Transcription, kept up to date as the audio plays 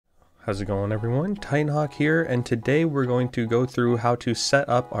How's it going, everyone? Titanhawk here, and today we're going to go through how to set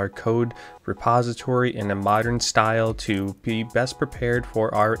up our code repository in a modern style to be best prepared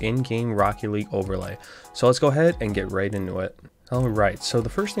for our in-game Rocket League overlay. So let's go ahead and get right into it. Alright, so the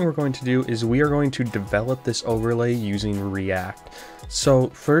first thing we're going to do is we are going to develop this overlay using React. So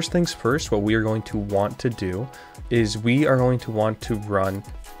first things first, what we are going to want to do is we are going to want to run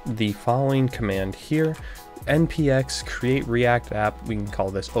the following command here: npx create react app. We can call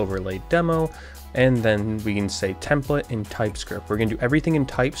this overlay demo, and then we can say template in TypeScript. We're going to do everything in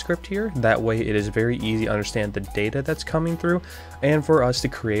TypeScript here. That way it is very easy to understand the data that's coming through and for us to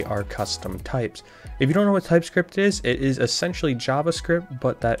create our custom types. If you don't know what TypeScript is, it is essentially JavaScript,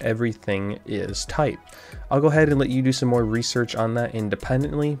 but that everything is typed. I'll go ahead and let you do some more research on that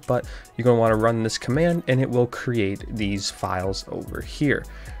independently, but you're going to want to run this command and it will create these files over here.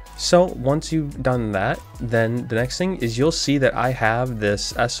 So once you've done that, then the next thing is you'll see that I have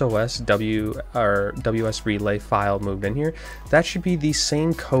this WS relay file moved in here. That should be the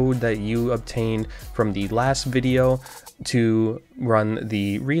same code that you obtained from the last video to run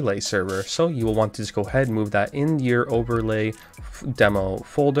the relay server. So you will want to just go ahead and move that in your overlay demo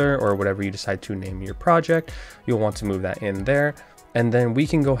folder, or whatever you decide to name your project. You'll want to move that in there. And then we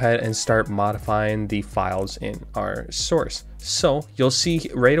can go ahead and start modifying the files in our source. So you'll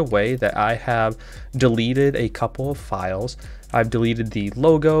see right away that I have deleted a couple of files. I've deleted the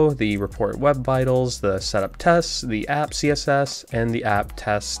logo, the report web vitals, the setup tests, the app CSS, and the app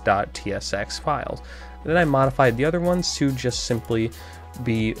tests.tsx files. And then I modified the other ones to just simply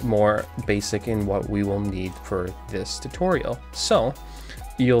be more basic in what we will need for this tutorial. So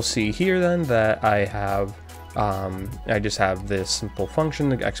you'll see here then that I just have this simple function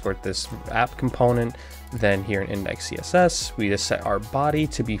to export this app component. Then here in index CSS, we just set our body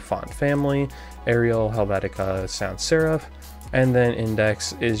to be font family, Arial, Helvetica, sans serif, and then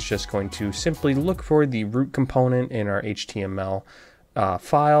index is just going to simply look for the root component in our HTML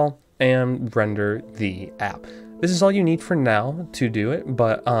file and render the app. This is all you need for now to do it,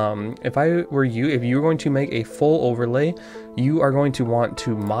 but if I were you, if you were going to make a full overlay, you are going to want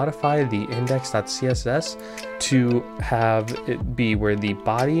to modify the index.css to have it be where the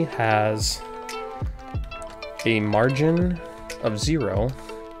body has a margin of 0,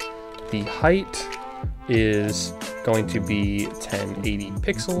 the height is going to be 1080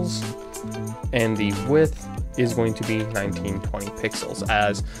 pixels, and the width is going to be 1920 pixels.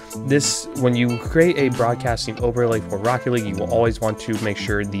 As this, when you create a broadcasting overlay for Rocket League, you will always want to make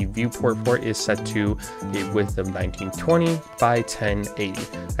sure the viewport port is set to a width of 1920 by 1080,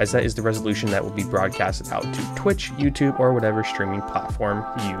 as that is the resolution that will be broadcasted out to Twitch, YouTube, or whatever streaming platform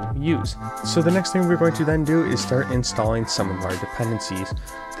you use. So the next thing we're going to then do is start installing some of our dependencies.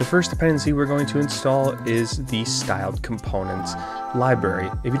 The first dependency we're going to install is the styled components library.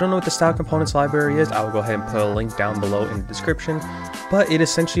 If you don't know what the styled components library is, I will go ahead and put a link down below in the description, but it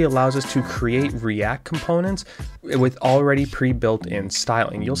essentially allows us to create React components with already pre-built in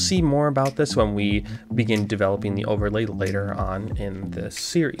styling. You'll see more about this when we begin developing the overlay later on in this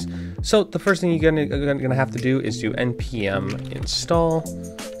series. So the first thing you're gonna have to do is do npm install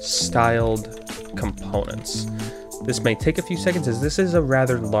styled components. This may take a few seconds as this is a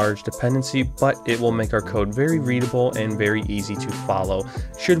rather large dependency, but it will make our code very readable and very easy to follow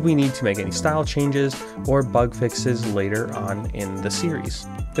should we need to make any style changes or bug fixes later on in the series.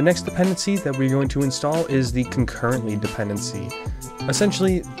 The next dependency that we're going to install is the concurrently dependency.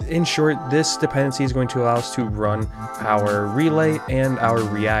 Essentially, in short, this dependency is going to allow us to run our relay and our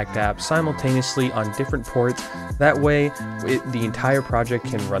React app simultaneously on different ports. That way, the entire project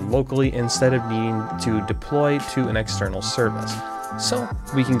can run locally instead of needing to deploy to an external service. So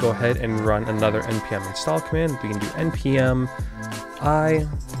we can go ahead and run another npm install command. We can do npm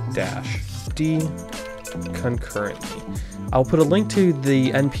i-d concurrently. I'll put a link to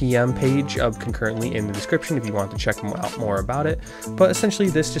the npm page of concurrently in the description if you want to check out more about it. But essentially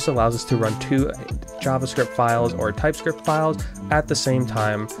this just allows us to run 2 JavaScript files or TypeScript files at the same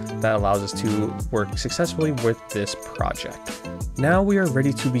time. That allows us to work successfully with this project. Now we are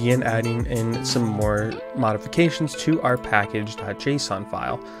ready to begin adding in some more modifications to our package.json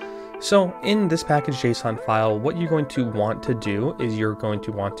file. So in this package.json file, what you're going to want to do is you're going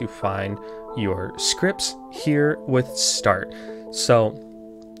to want to find your scripts here with start. So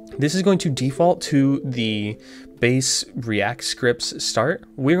this is going to default to the base React scripts start.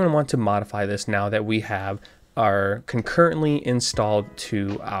 We're going to want to modify this now that we have our concurrently installed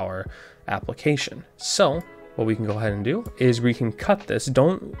to our application. So what we can go ahead and do is we can cut this.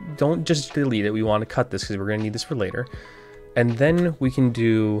 Don't just delete it. We want to cut this because we're going to need this for later. And then we can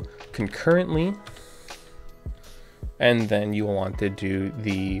do concurrently, and then you will want to do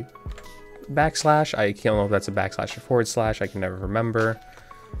the backslash. I don't know if that's a backslash or forward slash. I can never remember.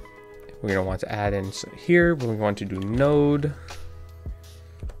 We're going to want to add in here. We're going to do node.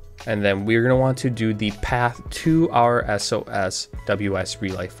 And then we're going to want to do the path to our SOS WS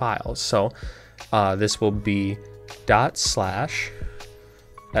relay file. So this will be ./SOS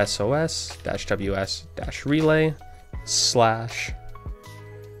 -WS -relay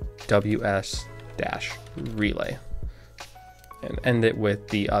 /WS -relay. And end it with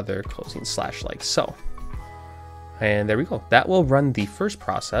the other closing slash like so. And there we go. That will run the first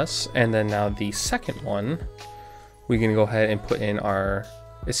process. And then now the second one, we're going to go ahead and put in our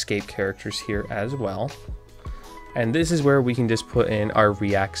escape characters here as well. And this is where we can just put in our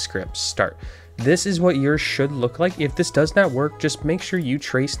React script start. This is what yours should look like. If this does not work, just make sure you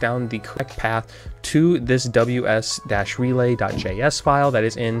trace down the correct path to this ws-relay.js file that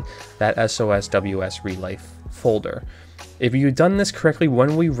is in that SOS WS relay folder. If you've done this correctly,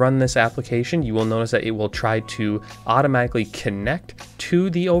 when we run this application, you will notice that it will try to automatically connect to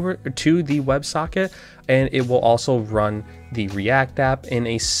the WebSocket, and it will also run the React app in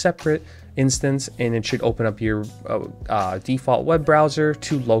a separate instance, and it should open up your default web browser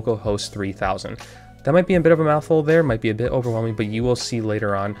to localhost 3000. That might be a bit of a mouthful there, might be a bit overwhelming, but you will see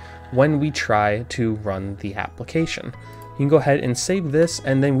later on when we try to run the application. You can go ahead and save this,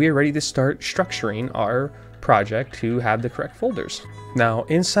 and then we're ready to start structuring our project to have the correct folders. Now,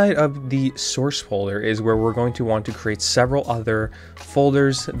 inside of the source folder is where we're going to want to create several other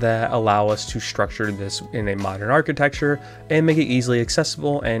folders that allow us to structure this in a modern architecture and make it easily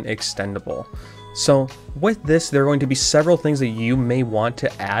accessible and extendable. So with this, there are going to be several things that you may want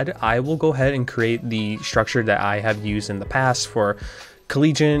to add. I will go ahead and create the structure that I have used in the past for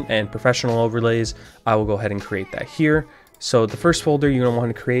collegiate and professional overlays. I will go ahead and create that here. So the first folder you're going to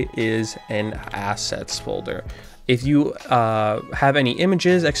want to create is an assets folder. If you have any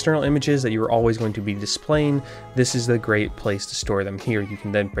images, external images that you're always going to be displaying, this is the great place to store them here. You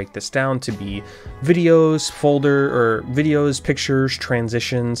can then break this down to be videos, videos, pictures,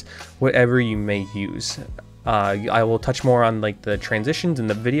 transitions, whatever you may use. I will touch more on like the transitions and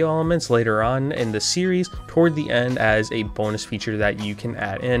the video elements later on in the series toward the end as a bonus feature that you can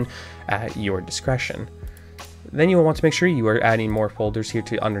add in at your discretion. Then you will want to make sure you are adding more folders here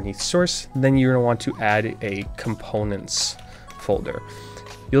to underneath source. Then you're going to want to add a components folder.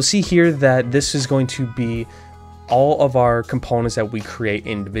 You'll see here that this is going to be all of our components that we create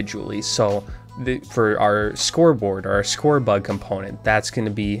individually. So for our scoreboard, our score bug component, that's going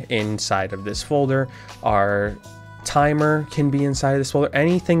to be inside of this folder. Our timer can be inside of this folder.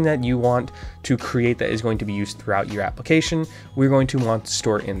 Anything that you want to create that is going to be used throughout your application, we're going to want to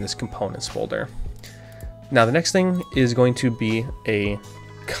store in this components folder. Now the next thing is going to be a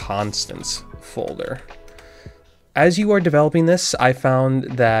constants folder. As you are developing this, I found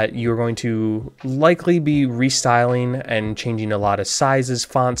that you're going to likely be restyling and changing a lot of sizes,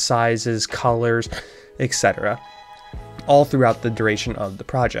 font sizes, colors, etc. all throughout the duration of the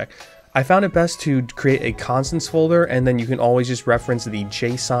project. I found it best to create a constants folder, and then you can always just reference the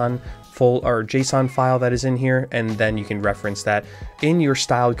JSON file that is in here, and then you can reference that in your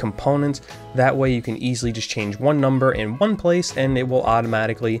styled components. That way you can easily just change one number in one place and it will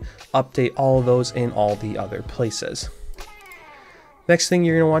automatically update all of those in all the other places. Next thing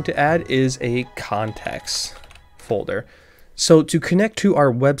you're going to want to add is a context folder. So to connect to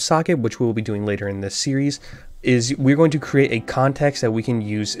our WebSocket, which we'll be doing later in this series, is we're going to create a context that we can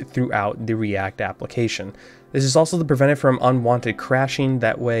use throughout the React application. This is also to prevent it from unwanted crashing.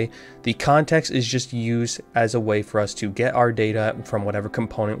 That way the context is just used as a way for us to get our data from whatever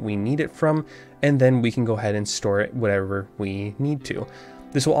component we need it from, and then we can go ahead and store it whatever we need to.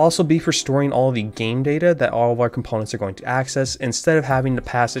 This will also be for storing all the game data that all of our components are going to access. Instead of having to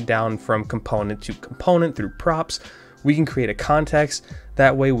pass it down from component to component through props, we can create a context.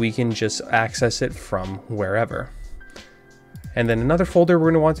 That way we can just access it from wherever. And then another folder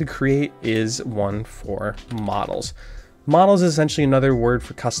we're going to want to create is one for models. Models is essentially another word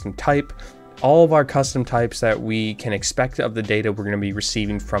for custom type. All of our custom types that we can expect of the data we're going to be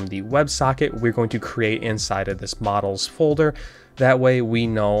receiving from the WebSocket, we're going to create inside of this models folder. That way we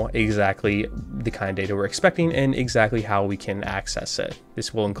know exactly the kind of data we're expecting and exactly how we can access it.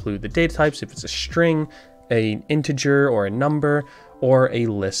 This will include the data types, if it's a string, an integer or a number, or a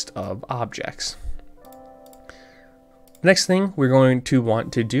list of objects. Next thing we're going to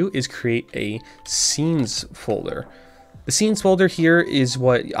want to do is create a scenes folder. The scenes folder here is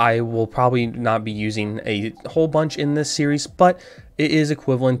what I will probably not be using a whole bunch in this series, but it is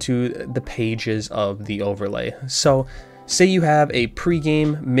equivalent to the pages of the overlay. So say you have a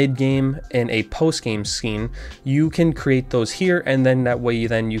pre-game, mid-game, and a post-game scene, you can create those here, and then that way you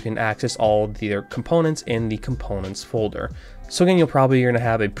can access all their components in the components folder. So again, you're gonna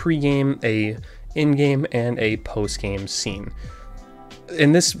have a pre-game, a in-game, and a post-game scene.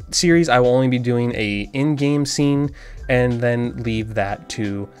 In this series, I will only be doing a in-game scene and then leave that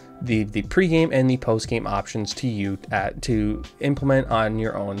to the pre-game and the post-game options to you to implement on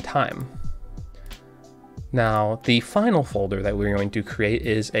your own time. Now, the final folder that we're going to create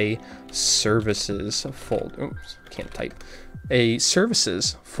is a services folder. Oops, can't type. A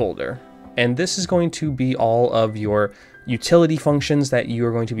services folder. And this is going to be all of your utility functions that you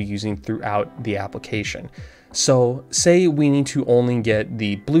are going to be using throughout the application. So say we need to only get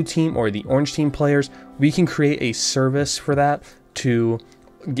the blue team or the orange team players, we can create a service for that to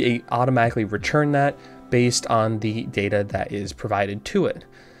automatically return that based on the data that is provided to it.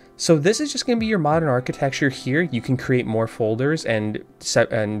 So this is just going to be your modern architecture here. You can create more folders and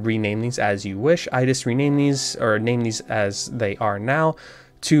rename these as you wish. I just rename these or name these as they are now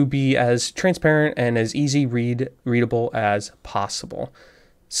to be as transparent and as easy readable as possible.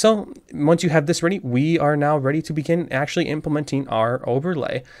 So once you have this ready, we are now ready to begin actually implementing our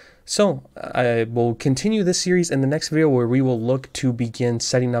overlay. So I will continue this series in the next video where we will look to begin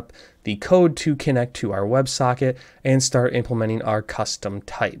setting up the code to connect to our WebSocket and start implementing our custom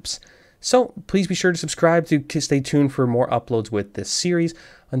types. So please be sure to subscribe to stay tuned for more uploads with this series.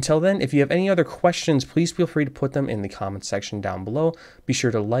 Until then, if you have any other questions, please feel free to put them in the comment section down below. Be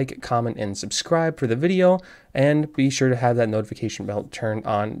sure to like, comment, and subscribe for the video, and be sure to have that notification bell turned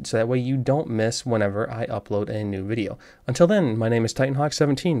on so that way you don't miss whenever I upload a new video. Until then, my name is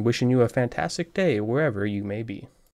TitanHawk17, wishing you a fantastic day wherever you may be.